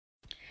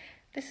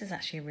This is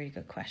actually a really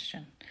good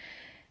question.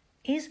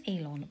 Is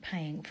Elon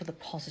paying for the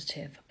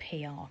positive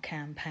PR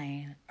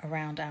campaign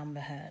around Amber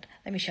Heard?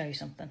 Let me show you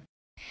something.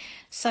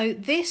 So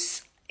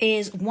this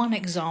is one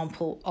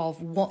example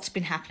of what's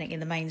been happening in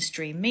the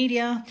mainstream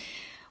media.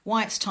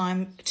 Why it's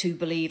time to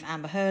believe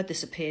Amber Heard.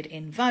 This appeared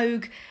in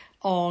Vogue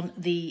on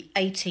the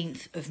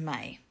 18th of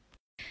May.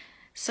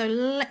 So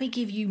let me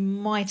give you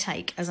my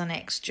take as an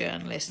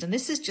ex-journalist, and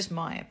this is just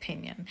my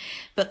opinion,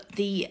 but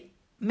the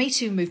Me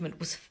Too movement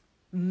was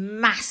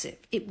massive.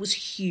 It was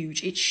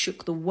huge. It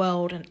shook the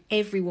world, and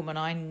every woman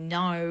I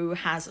know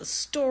has a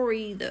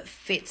story that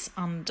fits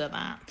under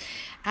that.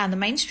 And the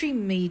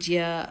mainstream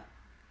media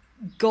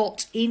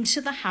got into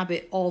the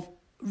habit of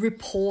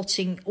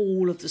reporting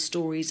all of the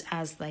stories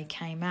as they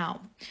came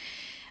out.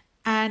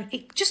 And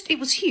it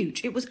was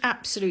huge. It was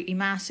absolutely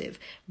massive.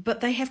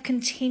 But they have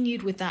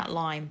continued with that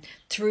line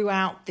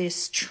throughout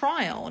this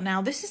trial.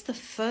 Now, this is the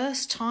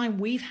first time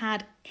we've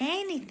had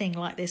anything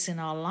like this in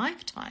our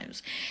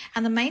lifetimes.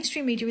 And the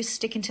mainstream media is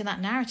sticking to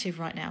that narrative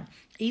right now.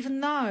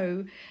 Even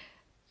though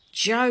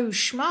Joe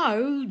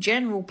Schmo,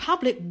 general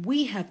public,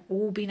 we have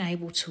all been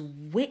able to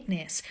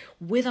witness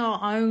with our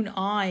own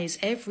eyes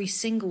every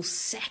single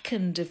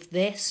second of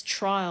this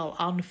trial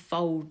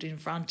unfold in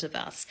front of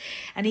us.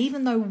 And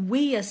even though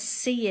we are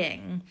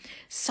seeing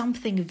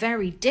something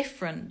very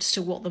different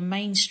to what the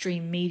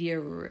mainstream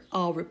media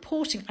are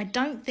reporting, I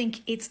don't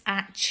think it's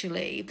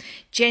actually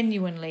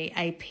genuinely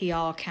a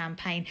PR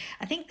campaign.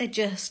 I think they're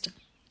just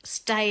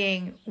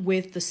staying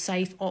with the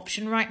safe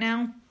option right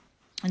now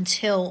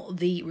until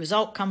the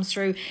result comes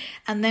through,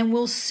 and then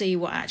we'll see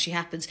what actually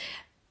happens.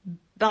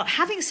 But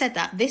having said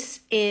that,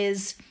 this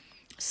is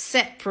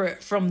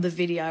separate from the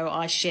video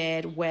I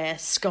shared where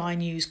Sky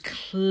News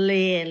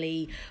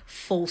clearly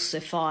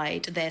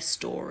falsified their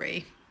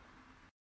story.